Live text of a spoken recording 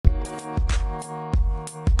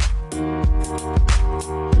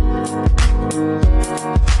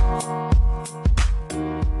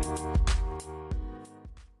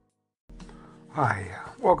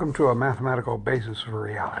Welcome to A Mathematical Basis for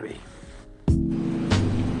Reality.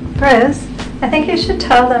 Bruce, I think you should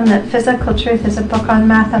tell them that Physical Truth is a book on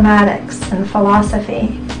mathematics and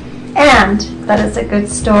philosophy, and that it's a good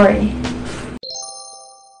story.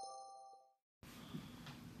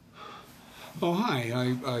 Oh, hi.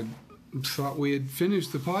 I thought we had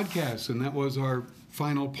finished the podcast, and that was our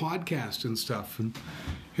final podcast and stuff. And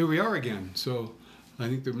here we are again. So I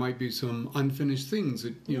think there might be some unfinished things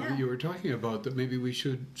that you were talking about that maybe we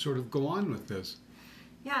should sort of go on with this.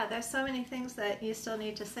 Yeah, there's so many things that you still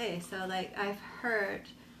need to say. So, like, I've heard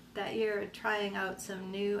that you're trying out some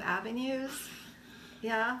new avenues.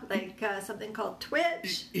 Yeah, like something called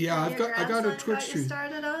Twitch. Yeah, I got a Twitch stream. You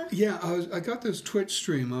started on? Yeah, I got this Twitch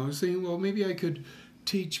stream. I was thinking, well, maybe I could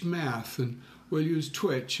teach math, and we'll use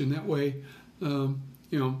Twitch, and that way,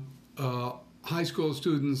 high school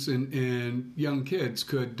students and young kids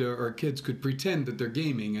could pretend that they're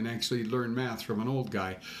gaming and actually learn math from an old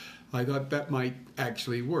guy. I thought that might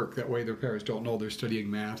actually work. That way their parents don't know they're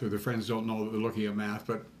studying math, or their friends don't know that they're looking at math,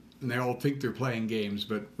 but they all think they're playing games,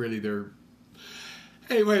 but really they're...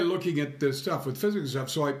 Anyway, looking at this stuff with physics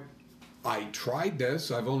stuff, so I tried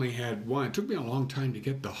this. I've only had one. It took me a long time to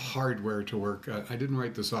get the hardware to work. I didn't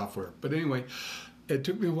write the software. But anyway, it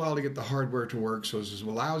took me a while to get the hardware to work, so there's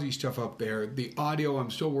some lousy stuff up there. The audio, I'm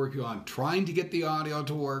still working on trying to get the audio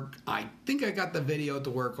to work. I think I got the video to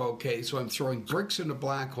work okay, so I'm throwing bricks into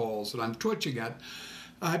black holes, and I'm twitching it.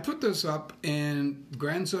 I put this up, and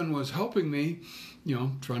grandson was helping me,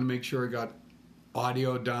 trying to make sure I got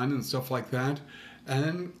audio done and stuff like that, and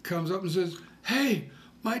then comes up and says, "Hey,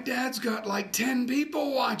 my dad's got like 10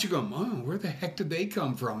 people watching him." Oh, where the heck did they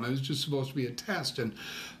come from? It was just supposed to be a test, and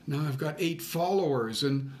now I've got 8 followers,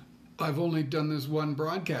 and I've only done this one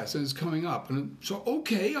broadcast, and it's coming up. And so,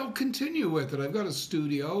 okay, I'll continue with it. I've got a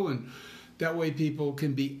studio, and that way people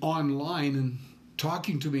can be online and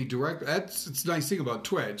talking to me directly. It's a nice thing about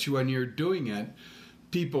Twitch. When you're doing it,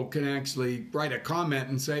 people can actually write a comment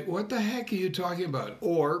and say, "What the heck are you talking about?"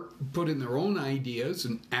 Or put in their own ideas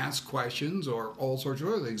and ask questions or all sorts of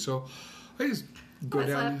other things. So I just go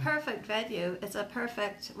down. It's a perfect venue. It's a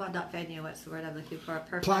perfect, well, not venue, what's the word I'm looking for?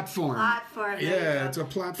 Perfect platform. Yeah, it's a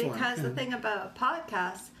platform. Because the thing about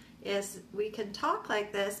podcasts is we can talk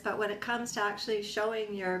like this, but when it comes to actually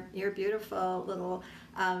showing your beautiful little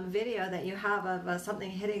video that you have of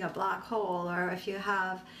something hitting a black hole, or if you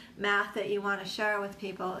have math that you want to share with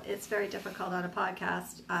people, it's very difficult on a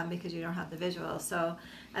podcast because you don't have the visual. So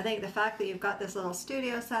I think the fact that you've got this little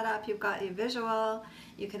studio set up, you've got your visual,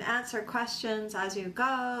 you can answer questions as you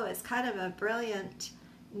go. It's kind of a brilliant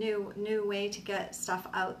new way to get stuff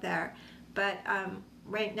out there. But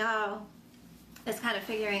right now, it's kind of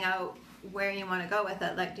figuring out where you want to go with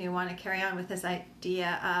it. Like, do you want to carry on with this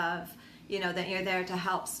idea of, that you're there to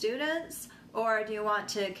help students, or do you want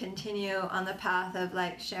to continue on the path of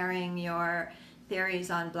like sharing your theories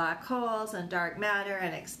on black holes and dark matter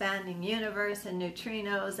and expanding universe and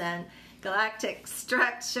neutrinos and galactic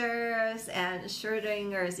structures and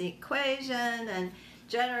Schrödinger's equation and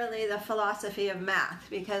generally the philosophy of math,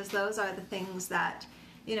 because those are the things that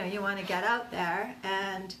you want to get out there.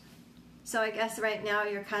 And so I guess right now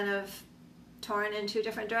you're kind of torn in 2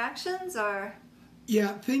 different directions, or?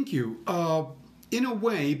 Yeah, thank you. In a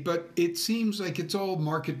way, but it seems like it's all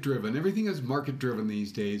market-driven. Everything is market-driven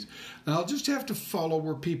these days. And I'll just have to follow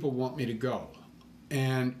where people want me to go.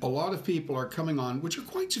 And a lot of people are coming on, which are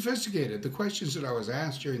quite sophisticated. The questions that I was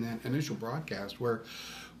asked during that initial broadcast were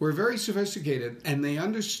very sophisticated, and they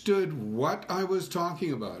understood what I was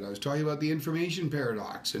talking about. I was talking about the information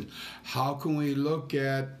paradox, and how can we look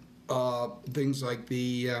at things like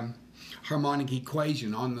the harmonic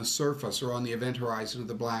equation on the surface or on the event horizon of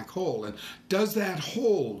the black hole, and does that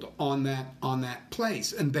hold on that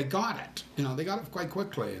place? And they got it. They got it quite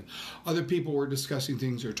quickly. And other people were discussing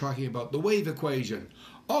things or talking about the wave equation.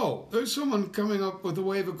 Oh, there's someone coming up with a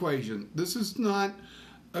wave equation. This is not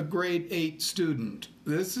a grade 8 student.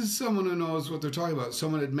 This is someone who knows what they're talking about.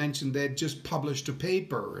 Someone had mentioned they'd just published a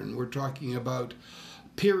paper, and we're talking about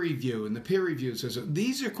peer review, and the peer review says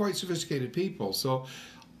these are quite sophisticated people. So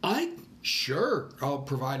I'll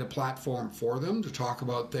provide a platform for them to talk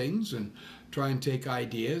about things and try and take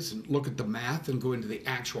ideas and look at the math and go into the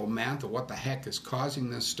actual math of what the heck is causing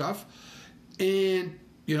this stuff. And,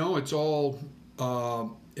 it's all,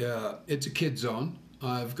 it's a kid zone.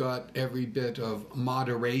 I've got every bit of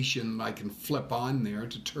moderation I can flip on there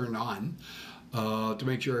to turn on to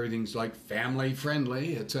make sure everything's like family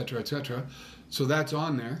friendly, et cetera, et cetera. So that's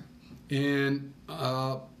on there. And,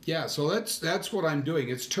 so that's what I'm doing.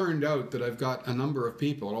 It's turned out that I've got a number of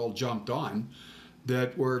people that all jumped on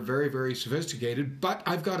that were very, very sophisticated. But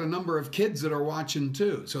I've got a number of kids that are watching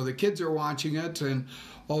too. So the kids are watching it and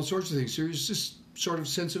all sorts of things. There's this sort of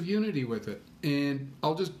sense of unity with it. And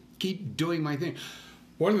I'll just keep doing my thing.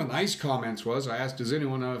 One of the nice comments was, I asked, does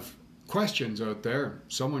anyone have questions out there?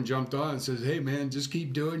 Someone jumped on and says, hey man, just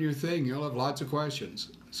keep doing your thing. You'll have lots of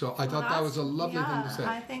questions. So I thought that was a lovely thing to say.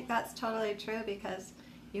 I think that's totally true, because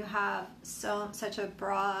you have such a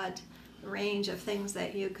broad range of things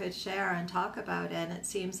that you could share and talk about, and it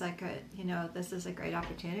seems like this is a great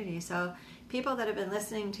opportunity. So people that have been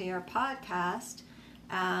listening to your podcast,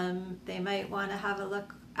 they might want to have a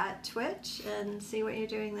look at Twitch and see what you're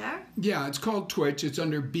doing there. Yeah, it's called Twitch. It's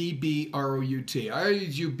under BBROUT. I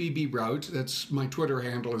use you BB Route. That's my Twitter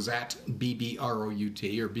handle is at BBROUT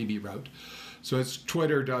or BB Route. So it's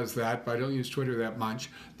Twitter does that, but I don't use Twitter that much.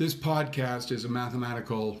 This podcast is a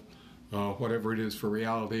mathematical whatever it is for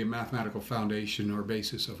reality, a mathematical foundation or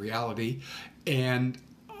basis of reality, and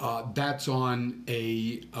that's on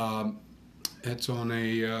a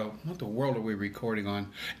what the world are we recording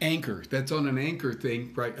on? Anchor. That's on an Anchor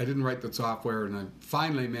thing, right? I didn't write the software, and I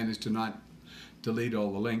finally managed to not delete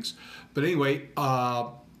all the links. But anyway,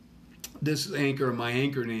 this Anchor, my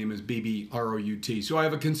Anchor name is BBROUT. So I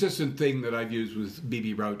have a consistent thing that I've used with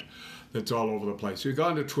BB Route that's all over the place. So you go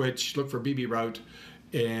onto Twitch, look for BB Route.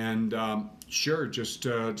 And sure, just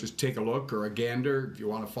take a look or a gander. If you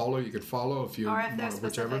want to follow, you could follow. If there's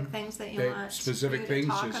specific things that you want to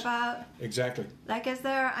talk about. Exactly. Like,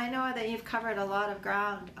 I know that you've covered a lot of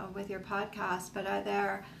ground with your podcast, but are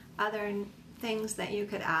there other things that you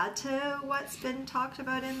could add to what's been talked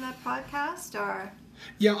about in the podcast, or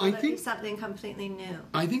I think something completely new?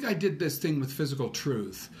 I think I did this thing with physical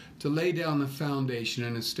truth to lay down the foundation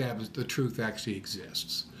and establish the truth actually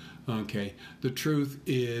exists. Okay, the truth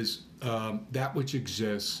is that which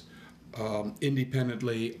exists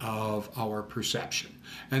independently of our perception.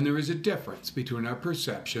 And there is a difference between our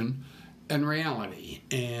perception and reality.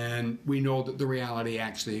 And we know that the reality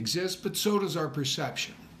actually exists, but so does our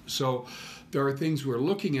perception. So there are things we're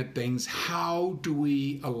looking at things. How do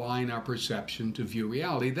we align our perception to view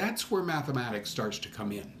reality? That's where mathematics starts to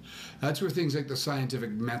come in. That's where things like the scientific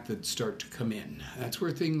method start to come in. That's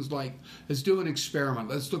where things like, let's do an experiment.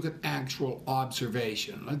 Let's look at actual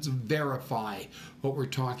observation. Let's verify what we're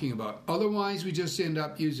talking about. Otherwise, we just end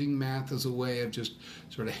up using math as a way of just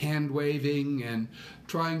sort of hand-waving and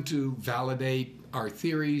trying to validate our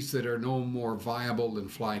theories that are no more viable than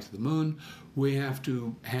fly to the moon. We have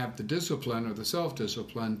to have the discipline or the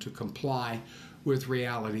self-discipline to comply with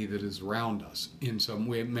reality that is around us in some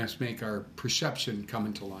way. It must make our perception come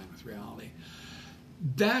into line with reality.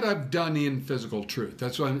 That I've done in physical truth.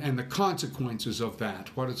 That's what, and the consequences of that.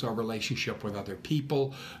 What is our relationship with other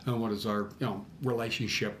people, and what is our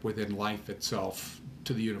relationship within life itself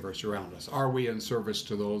to the universe around us? Are we in service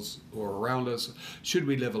to those who are around us? Should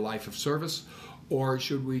we live a life of service, or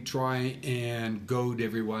should we try and goad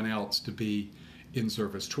everyone else to be in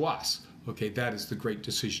service to us? Okay, that is the great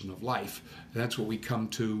decision of life. And that's what we come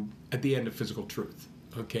to at the end of physical truth.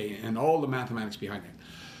 Okay, and all the mathematics behind it.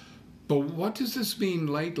 But what does this mean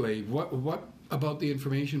lately? What about the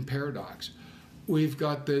information paradox? We've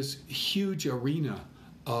got this huge arena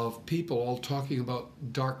of people all talking about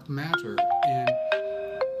dark matter. And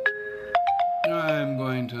I'm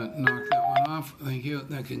going to knock that one off. Thank you.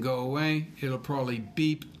 That can go away. It'll probably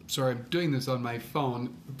beep. Sorry, I'm doing this on my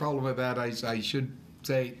phone. The problem with that, I should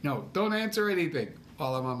say, no, don't answer anything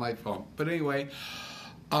while I'm on my phone. But anyway,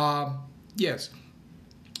 yes.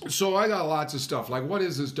 So I got lots of stuff. Like, what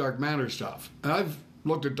is this dark matter stuff? And I've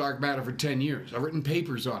looked at dark matter for 10 years. I've written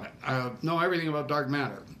papers on it. I know everything about dark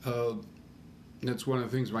matter. That's one of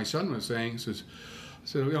the things my son was saying. He says,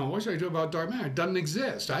 what should I do about dark matter? It doesn't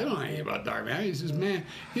exist. I don't know anything about dark matter. He says, man,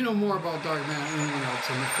 you know more about dark matter than anyone else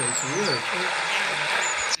on the face of the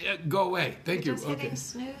earth. Go away. Thank you. Just hitting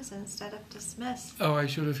snooze instead of dismiss. Oh, I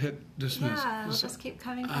should have hit dismiss. Yeah, it'll just keep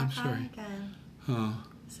coming back on again. Huh.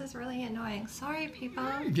 This is really annoying. Sorry, people.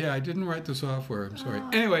 Yeah, I didn't write the software. I'm sorry.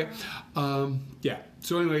 Anyway, yeah.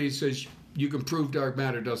 So anyway, he says you can prove dark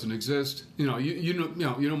matter doesn't exist. You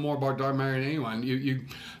know more about dark matter than anyone. You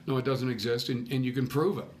know it doesn't exist, and you can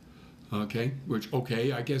prove it.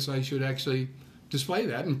 Okay, I guess I should actually display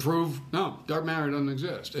that and prove, no, dark matter doesn't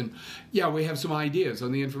exist. And yeah, we have some ideas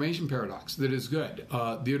on the information paradox that is good.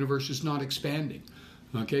 The universe is not expanding.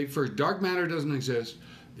 Okay, first, dark matter doesn't exist,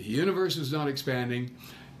 the universe is not expanding,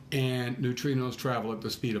 and neutrinos travel at the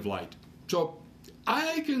speed of light. So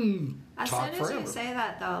I can talk forever. As soon as you say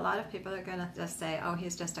that, though, a lot of people are going to just say, oh,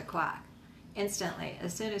 he's just a quack. Instantly,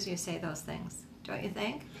 as soon as you say those things. Don't you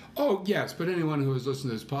think? Oh, yes, but anyone who has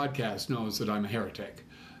listened to this podcast knows that I'm a heretic.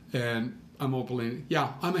 And I'm openly,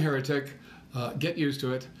 I'm a heretic. Get used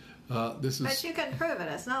to it. This is. But you can prove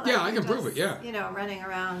it. It's not like I can prove it. Yeah. You know, running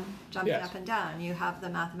around, jumping Yes. up and down. You have the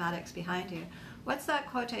mathematics behind you. What's that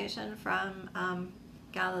quotation from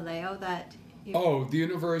Galileo that? The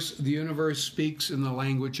universe speaks in the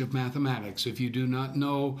language of mathematics. If you do not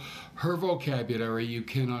know her vocabulary, you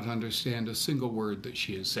cannot understand a single word that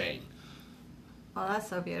she is saying. Oh, that's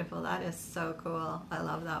so beautiful. That is so cool. I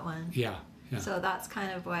love that one. Yeah. Yeah. So that's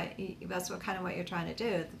kind of what you're trying to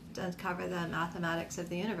do, to uncover the mathematics of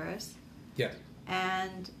the universe. Yes.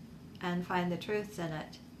 And find the truths in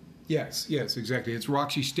it. Yes, exactly. It's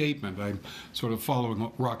Roxy's statement. I'm sort of following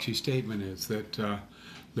what Roxy's statement is,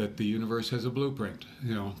 that the universe has a blueprint.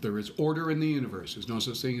 You know, there is order in the universe. There's no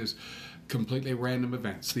such thing as completely random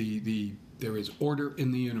events. There is order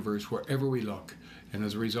in the universe wherever we look. And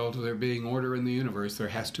as a result of there being order in the universe, there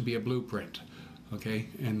has to be a blueprint. Okay?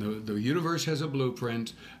 And the universe has a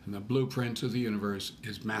blueprint, and the blueprint of the universe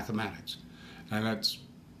is mathematics. And that's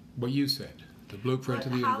what you said. The blueprint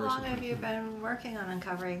of the universe. How long have you been working on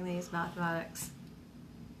uncovering these mathematics?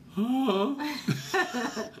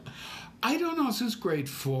 I don't know, since grade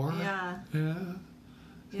 4. Yeah.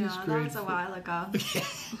 Yeah, that was a while ago.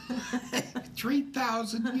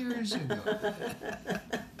 3,000 years ago.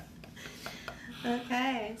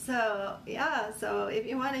 Okay, so if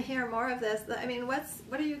you want to hear more of this, I mean, what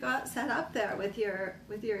do you got set up there with your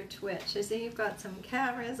Twitch? I see you've got some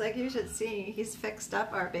cameras. Like, you should see, he's fixed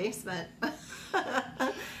up our basement.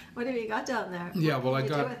 What have you got down there? Yeah, well, I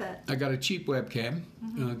got a cheap webcam.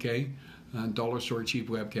 Mm-hmm. Okay, a dollar store cheap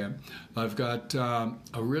webcam. I've got a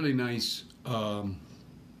really nice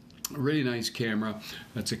camera.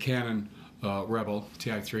 That's a Canon Rebel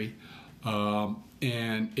TI3.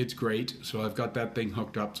 And it's great, so I've got that thing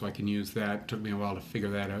hooked up so I can use that. It took me a while to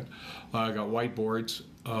figure that out. I got whiteboards.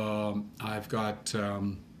 I've got,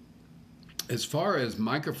 as far as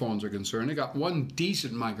microphones are concerned, I got one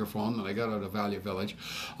decent microphone that I got out of Value Village.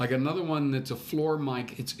 I got another one that's a floor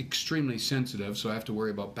mic. It's extremely sensitive, so I have to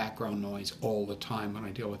worry about background noise all the time when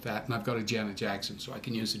I deal with that. And I've got a Janet Jackson, so I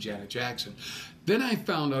can use the Janet Jackson. Then I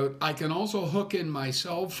found out I can also hook in my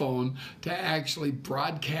cell phone to actually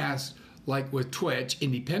broadcast, like with Twitch,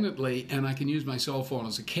 independently, and I can use my cell phone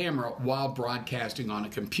as a camera while broadcasting on a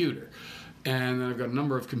computer. And then I've got a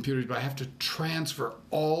number of computers, but I have to transfer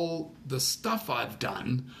all the stuff I've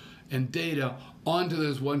done and data onto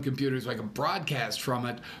this one computer so I can broadcast from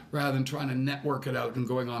it rather than trying to network it out and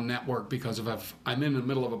going on network, because if I'm in the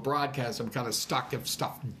middle of a broadcast, I'm kind of stuck if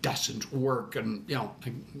stuff doesn't work and,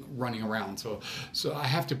 I'm running around. So I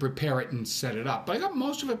have to prepare it and set it up. But I got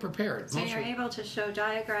most of it prepared. So you're able to show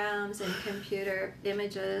diagrams and computer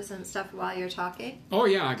images and stuff while you're talking? Oh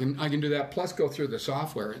yeah, I can do that, plus go through the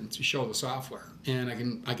software and show the software.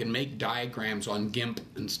 And I can make diagrams on GIMP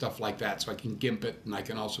and stuff like that. So I can GIMP it, and I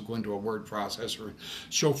can also go into a word processor and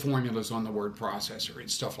show formulas on the word processor and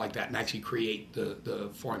stuff like that, and actually create the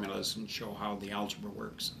formulas and show how the algebra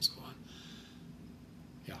works and so on.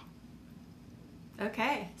 Yeah.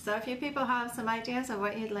 Okay, so if you people have some ideas of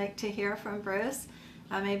what you'd like to hear from Bruce,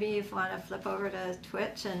 maybe you want to flip over to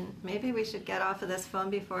Twitch, and maybe we should get off of this phone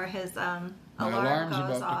before his alarm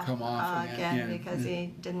goes about off to come off again because he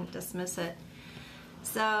didn't dismiss it.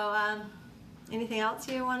 So, anything else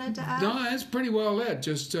you wanted to add? No, that's pretty well it.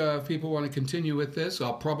 Just if people want to continue with this,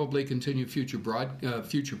 I'll probably continue future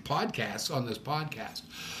podcasts on this podcast.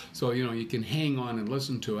 So, you can hang on and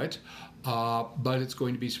listen to it, but it's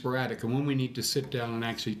going to be sporadic. And when we need to sit down and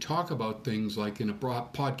actually talk about things like in a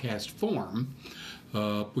podcast form,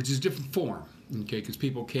 which is a different form, okay, because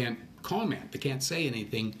people can't comment, they can't say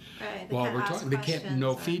anything while we're talking, they can't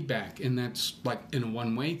know feedback, and that's like in a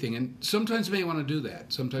one-way thing. And sometimes I may want to do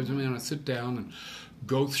that. Sometimes I may want to sit down and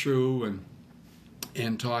go through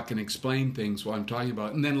and talk and explain things while I'm talking about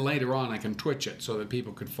it, and then later on I can Twitch it so that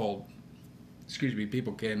people can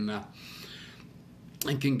people can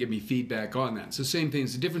give me feedback on that. It's the same thing.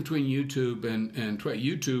 It's the difference between YouTube and Twitch.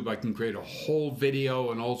 YouTube, I can create a whole video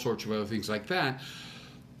and all sorts of other things like that.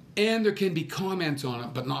 And there can be comments on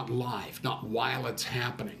it, but not live, not while it's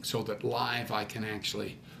happening, so that live I can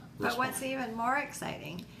actually respond. But what's even more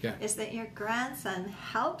exciting is that your grandson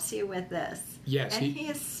helps you with this. Yes. And he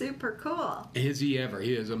is super cool. Is he ever?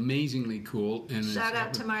 He is amazingly cool. And shout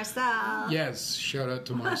out to Marcel. Yes, shout out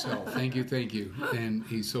to Marcel. Thank you. And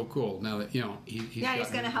he's so cool. Now that,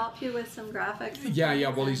 he's going to help you with some graphics. Yeah,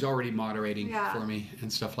 well, he's already moderating for me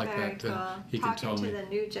and stuff like Very that. Cool. He can tell me. Talking to the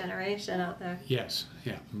new generation out there. Yes,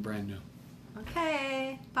 I'm brand new.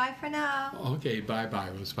 Okay, bye for now. Okay,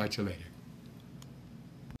 bye-bye. We'll speak to you later.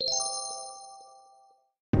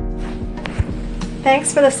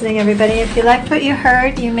 Thanks for listening, everybody. If you liked what you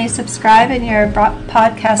heard, you may subscribe in your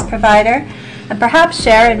podcast provider and perhaps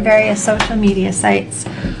share in various social media sites.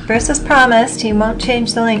 Bruce has promised he won't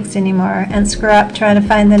change the links anymore and screw up trying to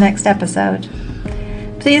find the next episode.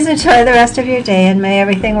 Please enjoy the rest of your day and may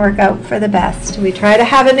everything work out for the best. We try to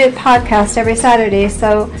have a new podcast every Saturday,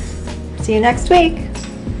 so see you next week.